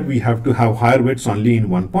rule that we have to have higher weights only in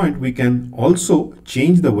one point. We can also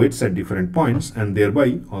change the weights at different points, and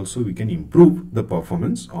thereby also we can improve the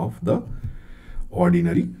performance of the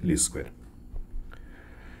ordinary least square.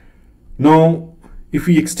 Now, if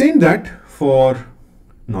we extend that for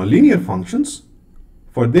nonlinear functions,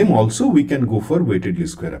 for them also we can go for weighted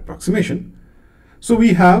least square approximation. So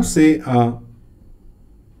we have, say, a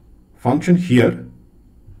function here.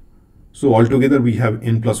 So altogether we have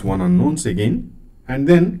n plus 1 unknowns again, and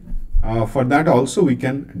then for that also we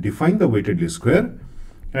can define the weighted least square,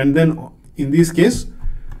 and then in this case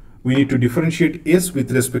we need to differentiate s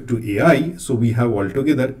with respect to ai. So we have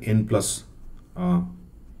altogether n plus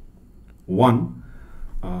 1.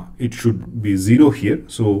 It should be 0 here,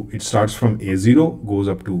 so it starts from a0 goes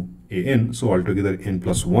up to an, so altogether n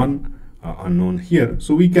plus 1 unknown here.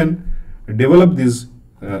 So we can develop this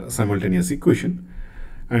simultaneous equation,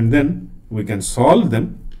 and then we can solve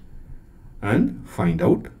them and find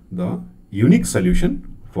out the unique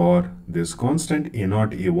solution for this constant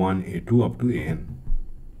a0, a1, a2 up to an.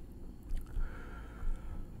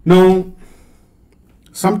 Now,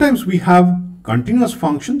 sometimes we have continuous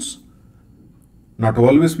functions. Not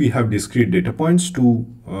always we have discrete data points to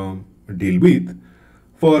deal with.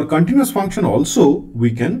 For continuous function also,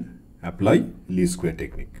 we can apply least square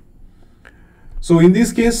technique. So in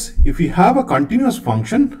this case, if we have a continuous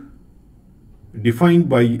function defined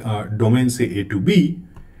by domain say A to B,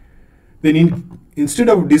 then instead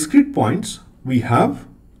of discrete points, we have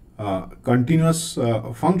a continuous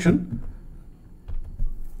function,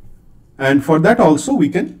 and for that also we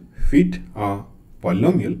can fit a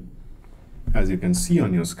polynomial, as you can see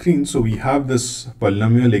on your screen. So we have this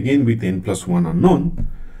polynomial again with n plus 1 unknown,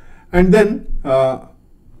 and then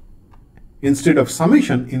instead of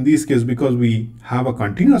summation, in this case, because we have a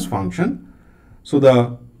continuous function, so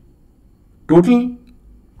the total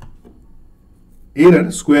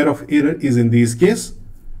error, square of error, is in this case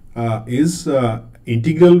is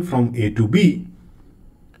integral from A to B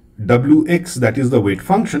wx, that is the weight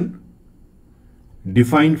function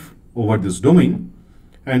defined over this domain,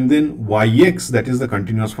 and then yx, that is the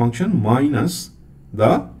continuous function, minus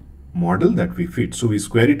the model that we fit. So we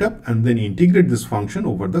square it up and then integrate this function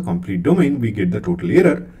over the complete domain. We get the total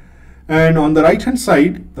error. And on the right hand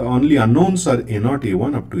side, the only unknowns are a0,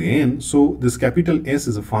 a1 up to an. So this capital S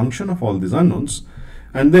is a function of all these unknowns.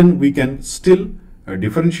 And then we can still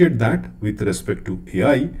differentiate that with respect to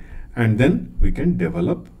ai, and then we can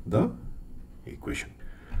develop the equation.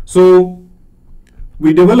 So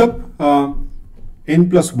we develop n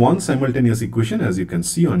plus 1 simultaneous equation, as you can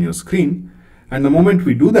see on your screen. And the moment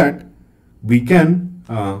we do that, we can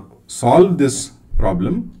solve this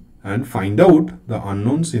problem and find out the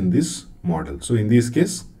unknowns in this model. So in this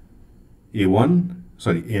case, a0,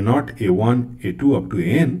 a1, a2 up to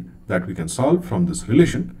an, that we can solve from this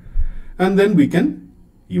relation. And then we can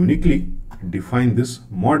uniquely define this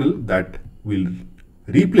model that will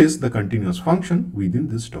replace the continuous function within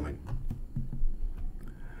this domain.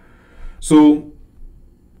 So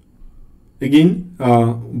again,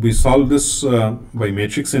 we solve this by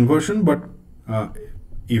matrix inversion, but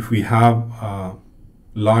if we have a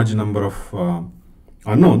large number of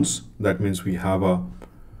unknowns, that means we have a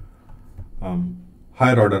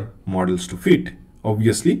higher order models to fit.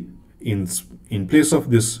 Obviously, in place of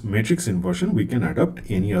this matrix inversion, we can adopt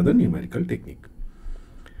any other numerical technique.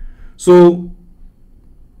 So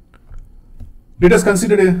let us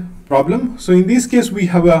consider a problem. So in this case, we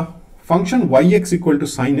have a function yx equal to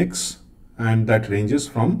sin x, and that ranges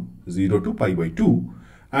from 0 to pi by 2,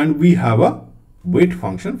 and we have a weight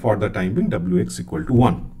function for the time being wx equal to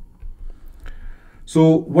 1.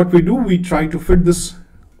 So what we do, we try to fit this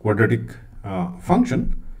quadratic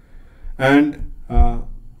function, and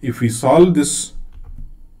if we solve this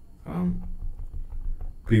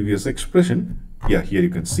previous expression, here you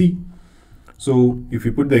can see. So if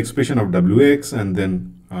you put the expression of wx and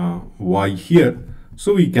then y here,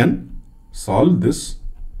 so we can solve this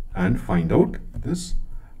and find out this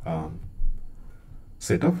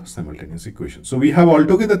set of simultaneous equations. So we have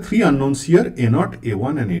altogether 3 unknowns here, a0,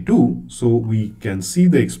 a1 and a2. So we can see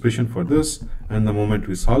the expression for this, and the moment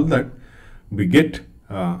we solve that, we get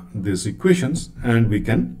these equations, and we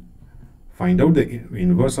can find out the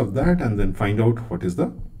inverse of that and then find out what is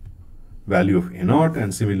the value of a0,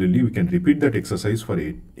 and similarly we can repeat that exercise for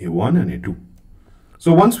a1 and a2.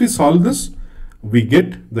 So once we solve this, we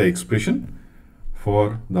get the expression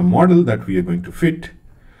for the model that we are going to fit.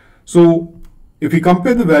 So if we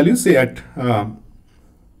compare the values, say at pi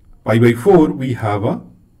by 4, we have a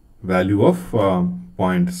value of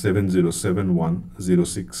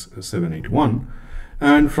 0.707106781,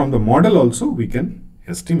 and from the model also we can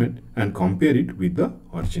estimate and compare it with the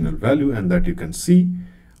original value, and that you can see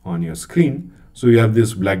on your screen. So you have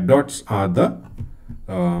these black dots are the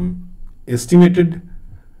estimated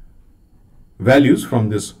values from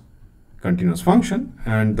this continuous function,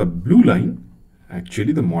 and the blue line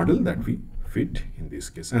actually the model that we fit in this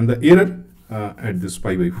case, and the error at this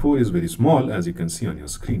pi by 4 is very small, as you can see on your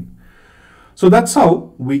screen. So that's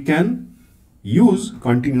how we can use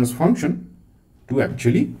continuous function to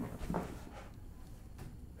actually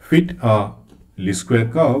fit a least square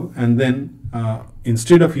curve, and then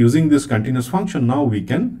instead of using this continuous function, now we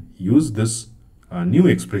can use this new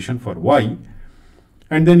expression for y,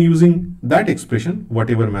 and then using that expression,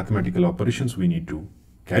 whatever mathematical operations we need to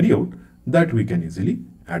carry out, that we can easily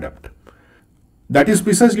adapt. That is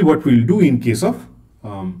precisely what we'll do in case of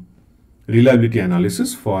reliability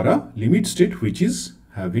analysis for a limit state which is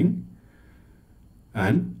having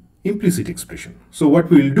an implicit expression. So what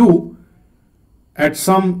we'll do, at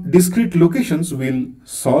some discrete locations, we'll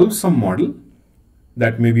solve some model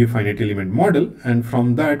that may be a finite element model, and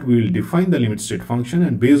from that we will define the limit state function,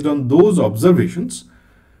 and based on those observations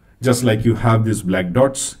just like you have these black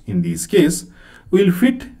dots in this case, we'll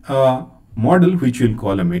fit a model which we'll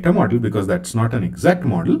call a meta model, because that's not an exact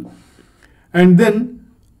model. And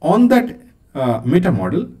then on that meta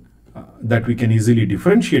model that we can easily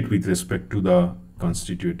differentiate with respect to the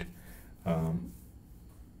constituent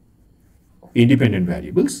independent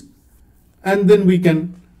variables, and then we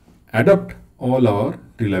can adopt all our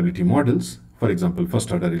reliability models, for example,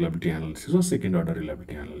 first order reliability analysis or second order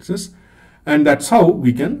reliability analysis, and that's how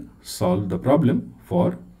we can solve the problem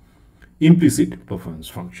for implicit performance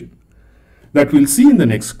function. That we'll see in the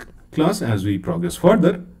next class as we progress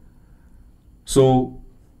further. So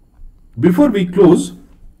before we close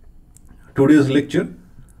today's lecture,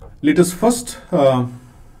 let us first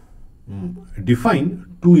define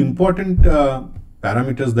two important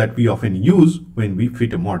parameters that we often use when we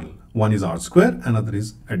fit a model. One is R square, another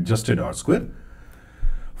is adjusted R square.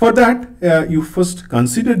 For that, you first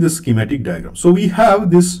consider this schematic diagram. So we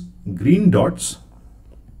have these green dots.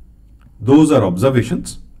 Those are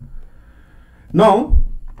observations. Now,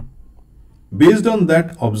 based on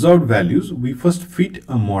that observed values, we first fit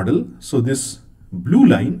a model. So this blue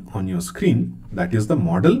line on your screen, that is the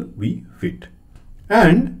model we fit.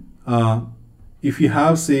 And if you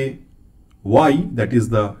have, say, y, that is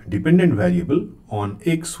the dependent variable, on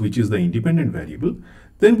x, which is the independent variable,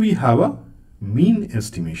 then we have a mean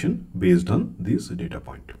estimation based on this data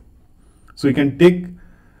point. So you can take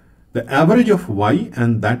the average of y,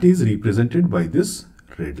 and that is represented by this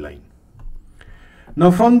red line.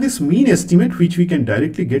 Now from this mean estimate, which we can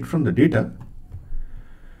directly get from the data,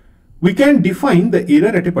 we can define the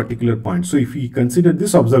error at a particular point. So if we consider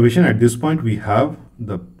this observation at this point, we have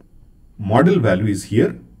the model value is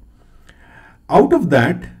here. Out of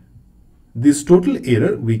that, this total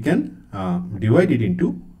error, we can divide it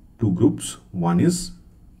into two groups. One is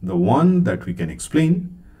the one that we can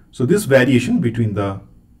explain. So this variation between the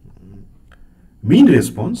mean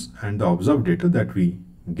response and the observed data that we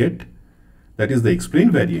get, that is the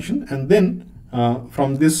explained variation. And then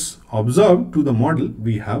from this observed to the model,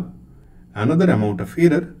 we have another amount of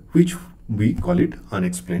error, which we call it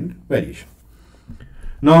unexplained variation.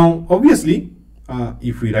 Now, obviously,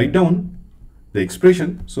 if we write down the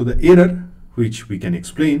expression, so the error which we can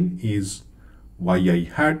explain is yi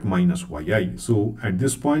hat minus yi. So at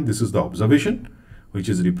this point, this is the observation, which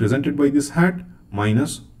is represented by this hat,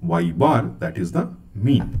 minus y bar, that is the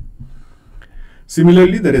mean.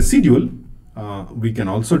 Similarly, the residual we can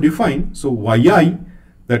also define. So yi,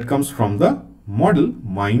 that comes from the model,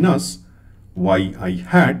 minus yi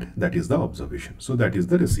hat, that is the observation. So that is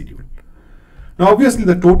the residual. Now obviously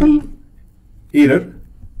the total error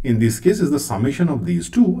in this case is the summation of these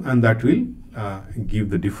two, and that will give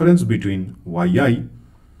the difference between yi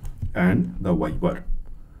and the y bar.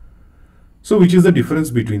 So which is the difference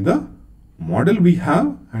between the model we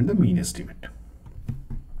have and the mean estimate.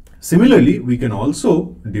 Similarly, we can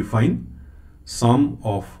also define sum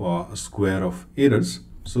of square of errors.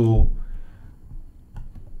 So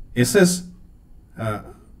SS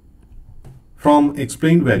from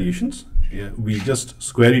explained variations, we just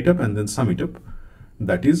square it up and then sum it up.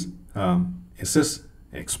 That is SS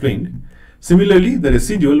explained. Similarly, the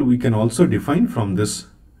residual we can also define from this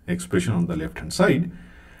expression on the left hand side,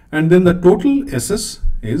 and then the total SS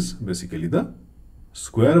is basically the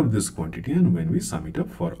square of this quantity, and when we sum it up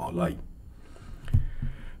for all I.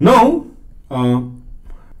 Now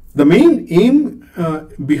the main aim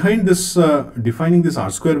behind this defining this R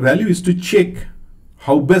square value is to check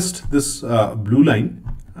how best this blue line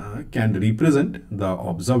can represent the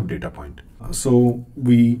observed data point. So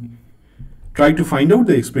we try to find out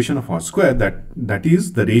the expression of R square, that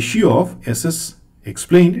is the ratio of SS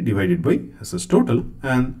explained divided by SS total,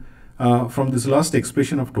 and from this last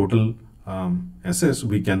expression of total SS,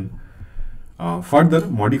 we can further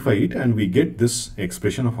modify it, and we get this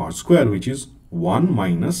expression of R square, which is 1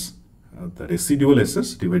 minus the residual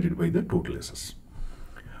SS divided by the total SS.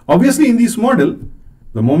 Obviously, in this model,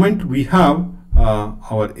 the moment we have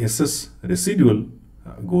our SS residual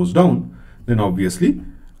goes down, then obviously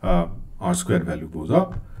R square value goes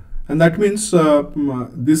up, and that means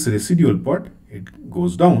this residual part, it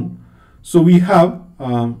goes down. So we have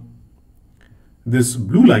this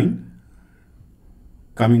blue line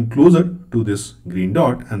coming closer to this green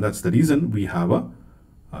dot, and that's the reason we have a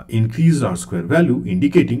increased R square value,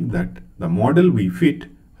 indicating that the model we fit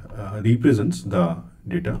represents the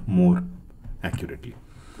data more accurately.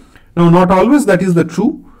 Now, not always that is the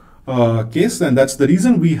true case, and that's the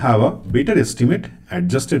reason we have a better estimate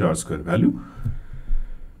adjusted R square value.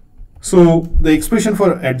 So the expression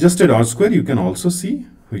for adjusted R square you can also see,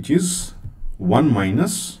 which is 1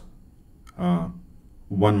 minus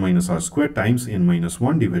 1 minus r square times n minus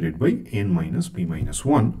 1 divided by n minus p minus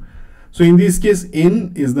 1. So in this case,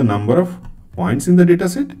 n is the number of points in the data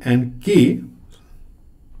set, and k,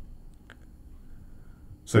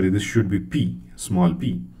 sorry, this should be p, small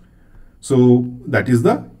p. So that is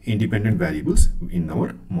the independent variables in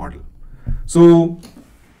our model. So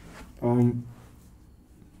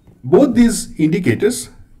both these indicators,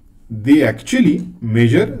 they actually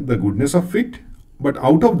measure the goodness of fit, but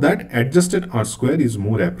out of that, adjusted R square is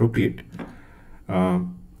more appropriate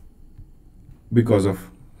because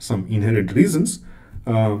of some inherent reasons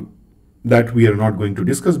that we are not going to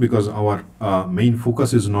discuss, because our main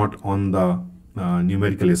focus is not on the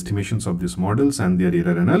numerical estimations of these models and their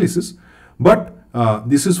error analysis. But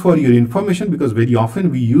this is for your information, because very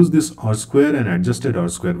often we use this R square and adjusted R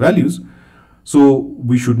square values. So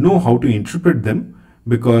we should know how to interpret them,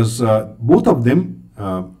 because both of them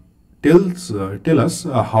tell us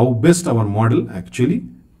how best our model actually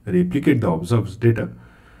replicate the observed data.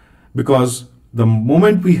 Because the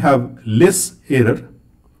moment we have less error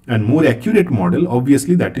and more accurate model,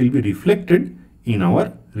 obviously that will be reflected in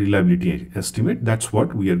our reliability estimate. That's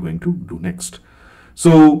what we are going to do next.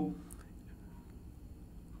 So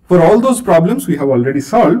for all those problems we have already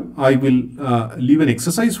solved, I will leave an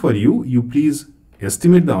exercise for you. You please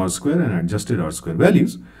estimate the R square and adjusted R square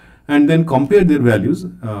values, and then compare their values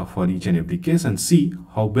for each and every case and see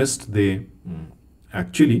how best they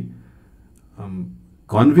actually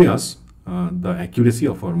convey us the accuracy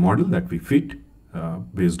of our model that we fit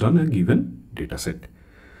based on a given data set.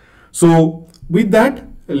 So with that,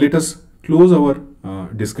 let us close our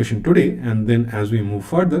discussion today, and then as we move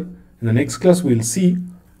further in the next class, we will see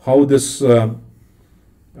how this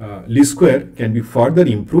least square can be further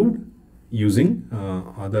improved using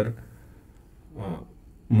other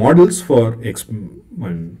models for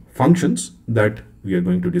functions that we are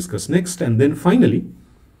going to discuss next. And then finally,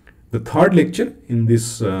 the third lecture in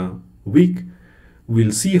this week,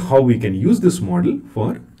 we'll see how we can use this model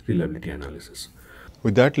for reliability analysis.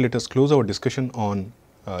 With that, let us close our discussion on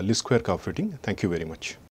least square curve fitting. Thank you very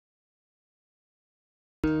much.